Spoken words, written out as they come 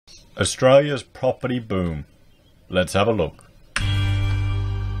Australia's property boom. Let's have a look.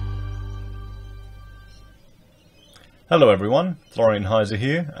 Hello everyone, Florian Heise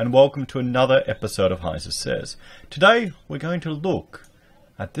here, and welcome to another episode of Heise Says. Today we're going to look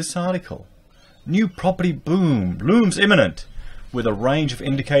at this article. New property boom looms imminent, with a range of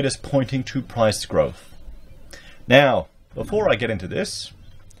indicators pointing to price growth. Now, before I get into this,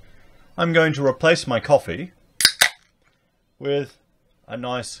 I'm going to replace my coffee with a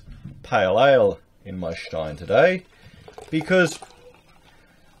nice pale ale in my stein today, because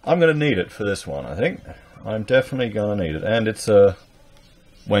I'm going to need it for this one, I think. I'm definitely going to need it. And it's a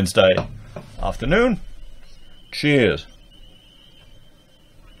Wednesday afternoon. Cheers.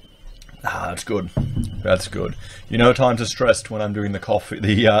 That's good. That's good. You know, times are stressed when I'm doing the coffee,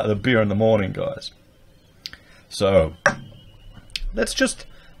 the beer in the morning, guys. So, let's just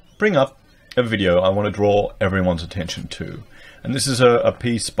bring up a video I want to draw everyone's attention to. And this is a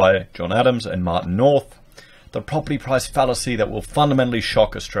piece by John Adams and Martin North, The Property Price Fallacy That Will Fundamentally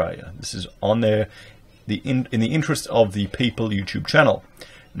Shock Australia. This is on there in the interest of the People YouTube channel.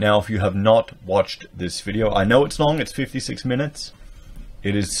 Now, if you have not watched this video, I know it's long, it's 56 minutes.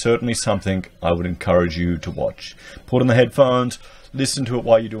 It is certainly something I would encourage you to watch. Put on the headphones, listen to it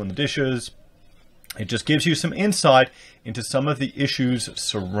while you're doing the dishes. It just gives you some insight into some of the issues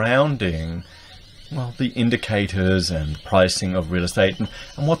surrounding, well, the indicators and pricing of real estate,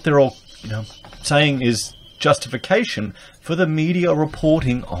 and what they're all, saying is justification for the media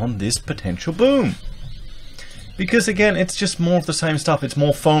reporting on this potential boom. Because again, it's just more of the same stuff. It's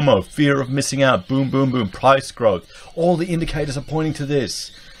more FOMO, fear of missing out, boom, boom, boom, price growth. All the indicators are pointing to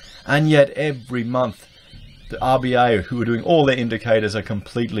this. And yet every month, the RBA, who are doing all their indicators, are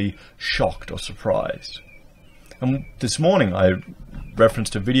completely shocked or surprised. And this morning, I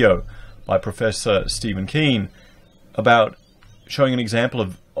referenced a video by Professor Stephen Keen about showing an example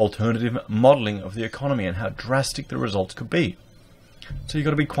of alternative modeling of the economy and how drastic the results could be. So you've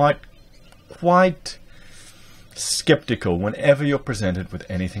got to be quite skeptical whenever you're presented with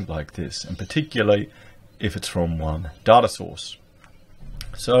anything like this, and particularly if it's from one data source.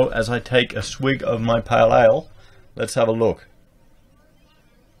 So as I take a swig of my pale ale, let's have a look.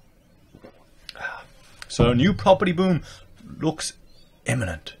 So new property boom looks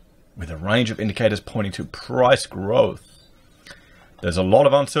imminent, with a range of indicators pointing to price growth. There's a lot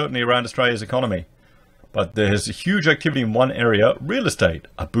of uncertainty around Australia's economy, but there's a huge activity in one area, real estate.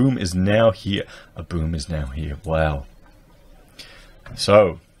 A boom is now here. A boom is now here. Wow.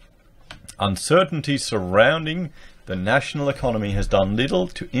 So, uncertainty surrounding the national economy has done little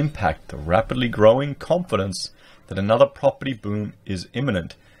to impact the rapidly growing confidence that another property boom is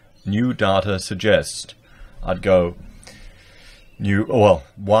imminent, new data suggests. I'd go,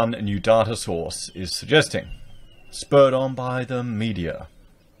 one new data source is suggesting, spurred on by the media.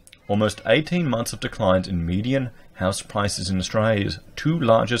 Almost 18 months of declines in median house prices in Australia's two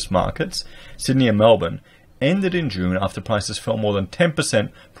largest markets, Sydney and Melbourne, ended in June after prices fell more than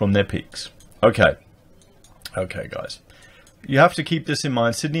 10% from their peaks. Okay, guys. You have to keep this in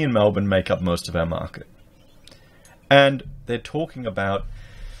mind. Sydney and Melbourne make up most of our market. And they're talking about,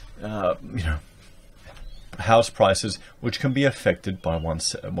 house prices which can be affected by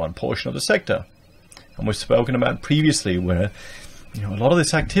one portion of the sector. And we've spoken about previously where a lot of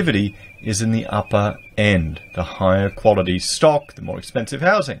this activity is in the upper end, the higher quality stock, the more expensive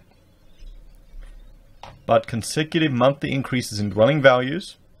housing. But consecutive monthly increases in dwelling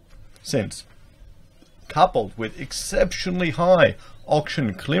values since, coupled with exceptionally high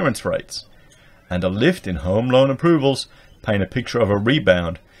auction clearance rates and a lift in home loan approvals, paint a picture of a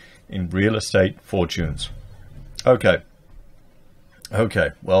rebound in real estate fortunes. Okay,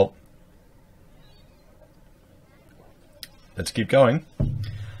 well, let's keep going.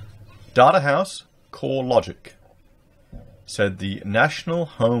 Data house CoreLogic said the National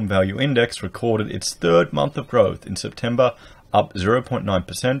Home Value Index recorded its third month of growth in September, up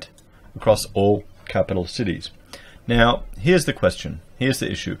 0.9% across all capital cities. Now, here's the question, here's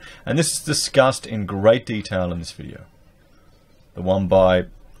the issue, and this is discussed in great detail in this video. The one by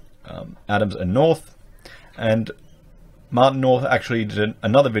Adams and North, and Martin North actually did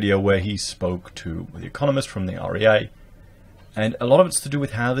another video where he spoke to the economist from the REA. And a lot of it's to do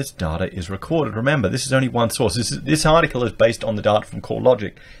with how this data is recorded. Remember, this is only one source. This article is based on the data from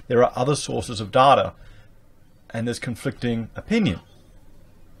CoreLogic. There are other sources of data, and there's conflicting opinion.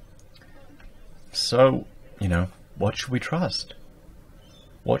 So, what should we trust?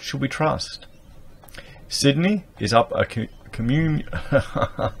 What should we trust? Sydney is up a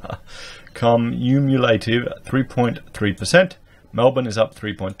cumulative 3.3%. Melbourne is up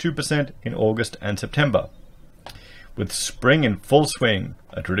 3.2% in August and September, With spring in full swing,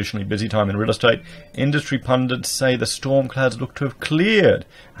 a traditionally busy time in real estate, industry pundits say the storm clouds look to have cleared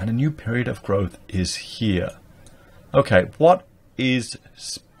and a new period of growth is here. Okay, what is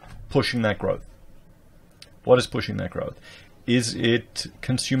pushing that growth? What is pushing that growth? Is it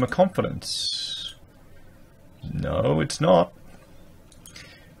consumer confidence? No, it's not.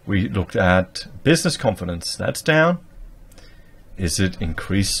 We looked at business confidence. That's down. Is it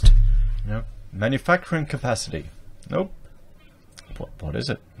increased manufacturing capacity? Nope. What is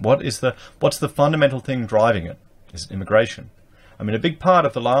it? What's the fundamental thing driving it? Is it immigration? I mean, a big part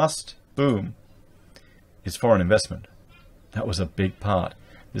of the last boom is foreign investment. That was a big part.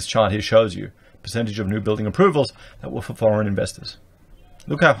 This chart here shows you percentage of new building approvals that were for foreign investors.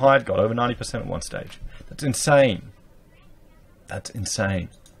 Look how high it got, over 90% at one stage. That's insane. That's insane.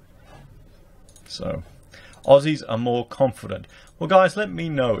 So, Aussies are more confident. Well, guys, let me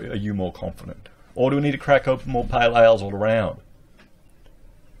know, are you more confident? Or do we need to crack open more pale ales all around?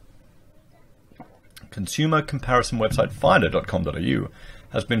 Consumer comparison website finder.com.au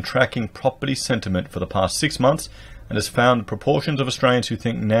has been tracking property sentiment for the past 6 months and has found proportions of Australians who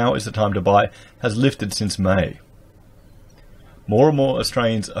think now is the time to buy has lifted since May. More and more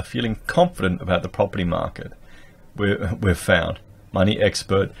Australians are feeling confident about the property market. We've found. Money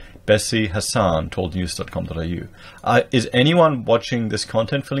expert Bessie Hassan told news.com.au. Is anyone watching this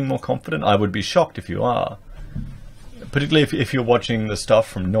content feeling more confident? I would be shocked if you are. Particularly if you're watching the stuff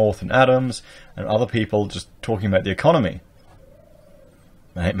from North and Adams and other people just talking about the economy.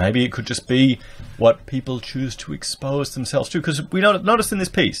 Maybe it could just be what people choose to expose themselves to. Because we noticed in this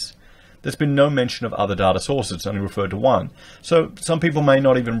piece, there's been no mention of other data sources. It's only referred to one. So some people may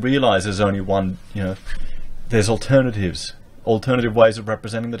not even realize there's only one, there's alternative ways of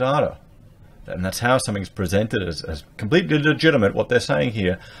representing the data. And that's how something's presented as completely legitimate, what they're saying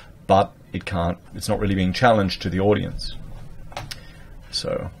here, but it's not really being challenged to the audience.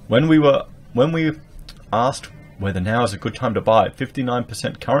 So when we asked whether now is a good time to buy,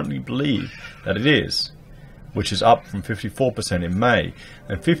 59% currently believe that it is, which is up from 54% in May,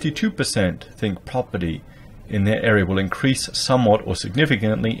 and 52% think property in their area will increase somewhat or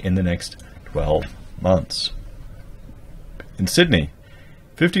significantly in the next 12 months. In Sydney,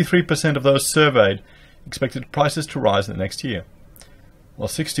 53% of those surveyed expected prices to rise in the next year, while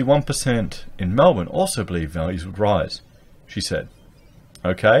 61% in Melbourne also believe values would rise, she said.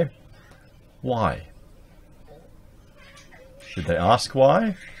 Okay, why? Did they ask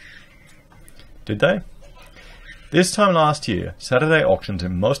why? Did they? This time last year, Saturday auctions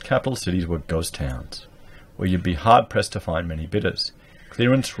in most capital cities were ghost towns, where you'd be hard-pressed to find many bidders.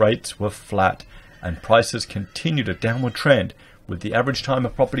 Clearance rates were flat, and prices continued a downward trend, with the average time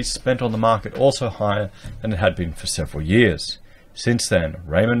of property spent on the market also higher than it had been for several years. Since then,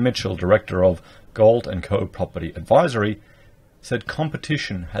 Raymond Mitchell, director of Gold & Co. Property Advisory, said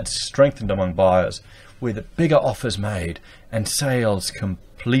competition had strengthened among buyers, with bigger offers made and sales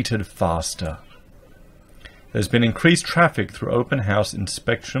completed faster. There's been increased traffic through open house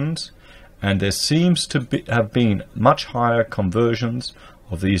inspections, and there seems to have been much higher conversions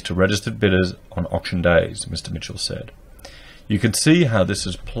of these to registered bidders on auction days, Mr. Mitchell said. You can see how this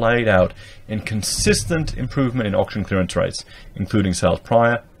has played out in consistent improvement in auction clearance rates, including sales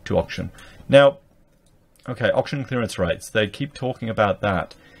prior to auction. Now, okay, auction clearance rates, they keep talking about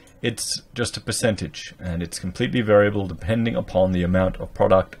that. It's just a percentage, and it's completely variable depending upon the amount of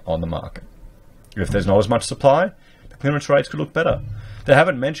product on the market. If there's not as much supply, the clearance rates could look better. They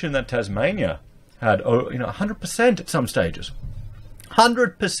haven't mentioned that Tasmania had 100% at some stages.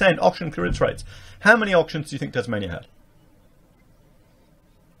 100% auction clearance rates. How many auctions do you think Tasmania had?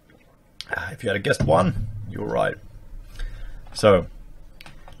 If you had guessed one, you were right. So,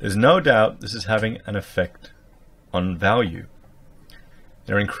 there's no doubt this is having an effect on value.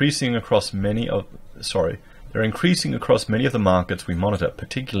 They're increasing across many of the markets we monitor,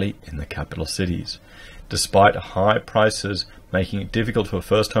 particularly in the capital cities. Despite high prices making it difficult for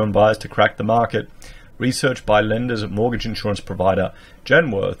first home buyers to crack the market, research by lenders at mortgage insurance provider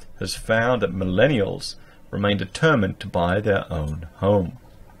Genworth has found that millennials remain determined to buy their own home.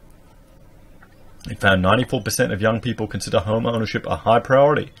 It found 94% of young people consider home ownership a high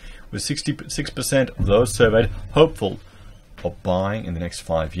priority, with 66% of those surveyed hopeful of buying in the next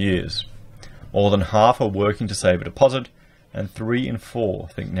 5 years. More than half are working to save a deposit, and 3 in 4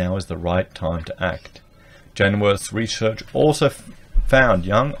 think now is the right time to act. Genworth's research also found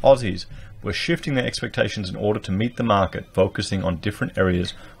young Aussies were shifting their expectations in order to meet the market, focusing on different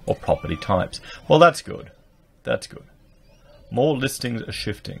areas or property types. Well, that's good. That's good. More listings are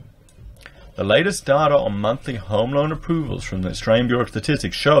shifting. The latest data on monthly home loan approvals from the Australian Bureau of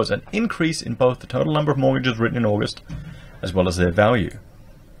Statistics shows an increase in both the total number of mortgages written in August as well as their value.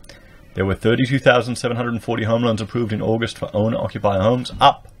 There were 32,740 home loans approved in August for owner-occupier homes,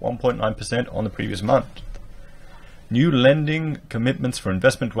 up 1.9% on the previous month. New lending commitments for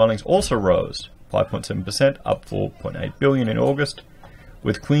investment dwellings also rose 5.7%, up 4.8 billion in August,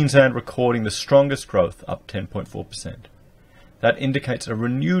 with Queensland recording the strongest growth, up 10.4%. That indicates a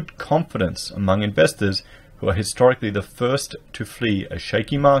renewed confidence among investors who are historically the first to flee a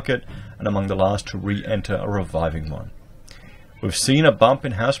shaky market and among the last to re-enter a reviving one. We've seen a bump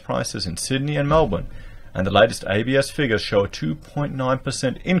in house prices in Sydney and Melbourne, and the latest ABS figures show a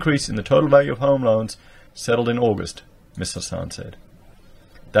 2.9% increase in the total value of home loans settled in August, Ms. Hassan said.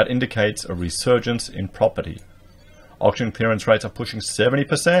 That indicates a resurgence in property. Auction clearance rates are pushing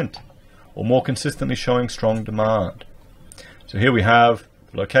 70%, or more consistently showing strong demand. So here we have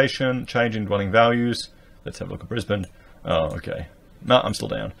location, change in dwelling values. Let's have a look at Brisbane. Oh, okay. No, I'm still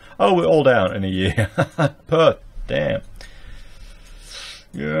down. Oh, we're all down in a year. Perth, damn.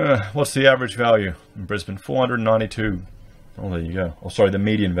 Yeah, what's the average value in Brisbane? 492. Oh, there you go. Oh, sorry, the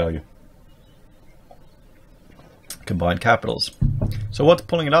median value. Combined capitals. So what's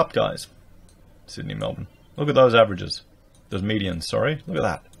pulling it up, guys? Sydney, Melbourne. Look at those averages. Those medians, sorry. Look at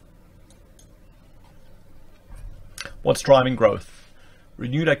that. What's driving growth?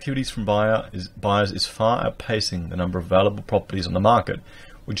 Renewed activities from buyers is far outpacing the number of available properties on the market,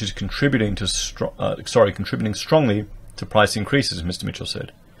 which is contributing strongly to price increases, Mr. Mitchell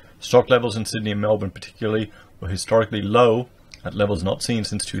said. Stock levels in Sydney and Melbourne particularly were historically low at levels not seen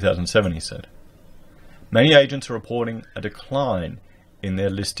since 2007, he said. Many agents are reporting a decline in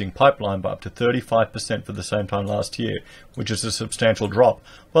their listing pipeline by up to 35% for the same time last year, which is a substantial drop.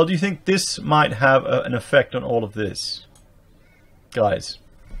 Well, do you think this might have an effect on all of this? Guys,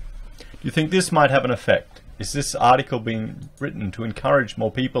 do you think this might have an effect? Is this article being written to encourage more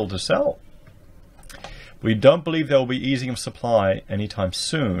people to sell? We don't believe there will be easing of supply anytime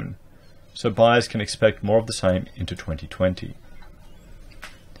soon, so buyers can expect more of the same into 2020.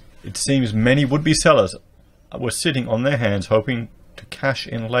 It seems many would-be sellers were sitting on their hands hoping to cash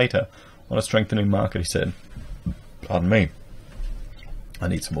in later on a strengthening market, he said. Pardon me. I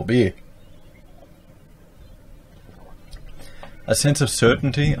need some more beer. A sense of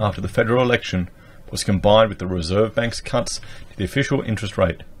certainty after the federal election was combined with the Reserve Bank's cuts to the official interest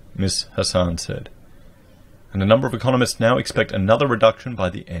rate, Ms. Hassan said. And a number of economists now expect another reduction by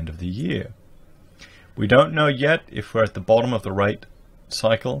the end of the year. We don't know yet if we're at the bottom of the rate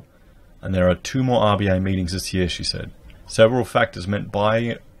cycle, and there are 2 more RBA meetings this year, she said. Several factors meant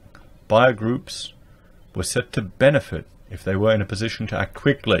buyer groups were set to benefit if they were in a position to act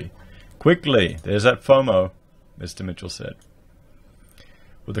quickly. Quickly, there's that FOMO, Mr. Mitchell said.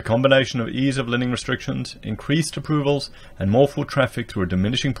 With a combination of ease of lending restrictions, increased approvals, and more foot traffic through a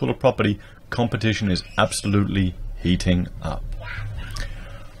diminishing pool of property, competition is absolutely heating up.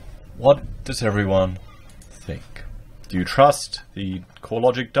 What does everyone think? Do you trust the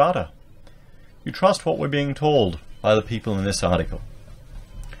CoreLogic data? Do you trust what we're being told by the people in this article?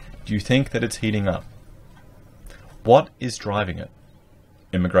 Do you think that it's heating up? What is driving it?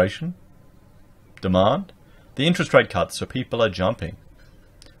 Immigration? Demand? The interest rate cuts, so people are jumping.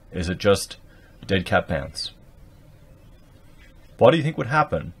 Is it just a dead cat bounce? What do you think would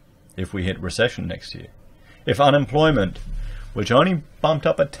happen if we hit recession next year? If unemployment, which only bumped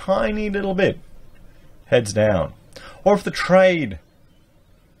up a tiny little bit, heads down? Or if the trade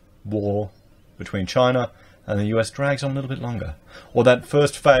war between China and the US drags on a little bit longer? Or that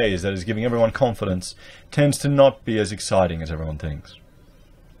first phase that is giving everyone confidence tends to not be as exciting as everyone thinks?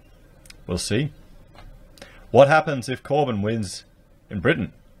 We'll see. What happens if Corbyn wins in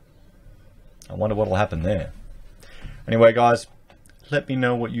Britain? I wonder what will happen there. Anyway, guys, let me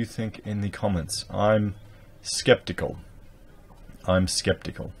know what you think in the comments. I'm skeptical.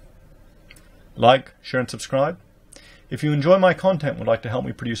 Like, share and subscribe. If you enjoy my content and would like to help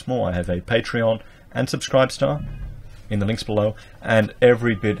me produce more, I have a Patreon and Subscribestar in the links below, and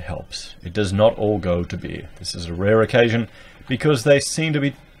every bit helps. It does not all go to beer. This is a rare occasion because they seem to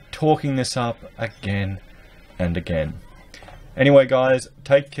be talking this up again and again. Anyway, guys,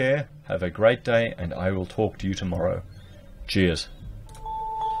 take care, have a great day, and I will talk to you tomorrow. Cheers.